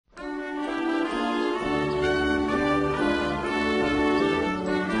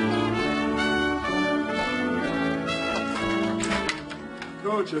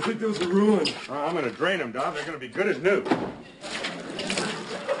Coach, I think those are ruined. I'm going to drain them, Doc. They're going to be good as new.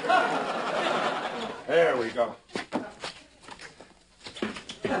 There we go.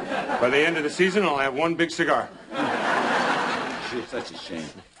 By the end of the season, I'll have one big cigar. Gee, such a shame.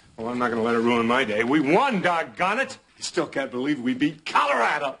 Well, I'm not going to let it ruin my day. We won, doggone it. You still can't believe we beat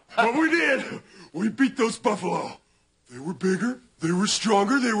Colorado. But we did. We beat those Buffalo. They were bigger, they were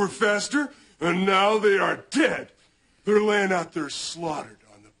stronger, they were faster, and now they are dead. They're laying out there slaughtered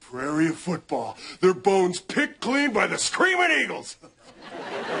on the prairie of football. Their bones picked clean by the screaming eagles.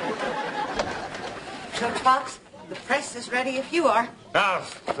 Coach Fox, the press is ready if you are. Ah,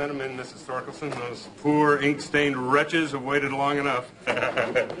 send them in, Mrs. Thorkelson. Those poor ink-stained wretches have waited long enough.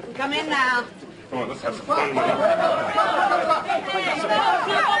 Come in now. Come on, let's have some fun.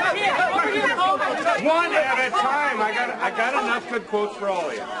 One at a time. I got enough good quotes for all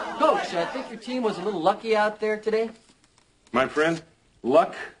of you. Coach, I think your team was a little lucky out there today. My friend,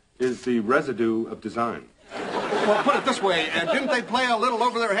 luck is the residue of design. Well, put it this way, didn't they play a little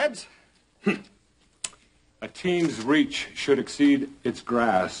over their heads? A team's reach should exceed its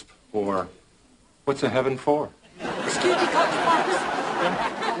grasp, or what's a heaven for? Excuse me, Coach Fox.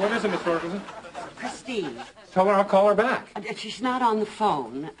 What is it, Miss Thorkelson? Christine. Tell her I'll call her back. She's not on the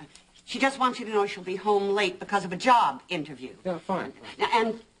phone. She just wants you to know she'll be home late because of a job interview. Yeah, fine.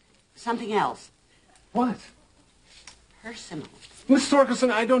 And something else. What? Personal. Miss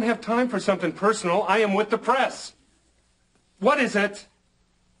Thorkelson, I don't have time for something personal. I am with the press. What is it?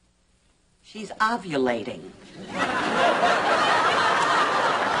 She's ovulating.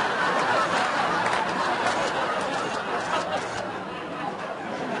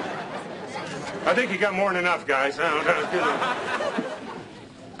 I think you got more than enough, guys.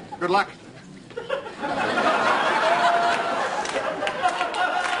 Good luck.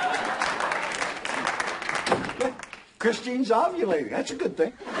 Christine's ovulating. That's a good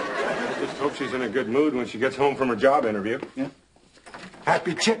thing. I just hope she's in a good mood when she gets home from her job interview. Yeah.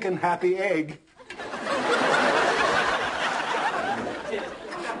 Happy chicken, happy egg.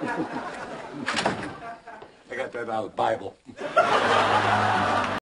 I got that out of the Bible.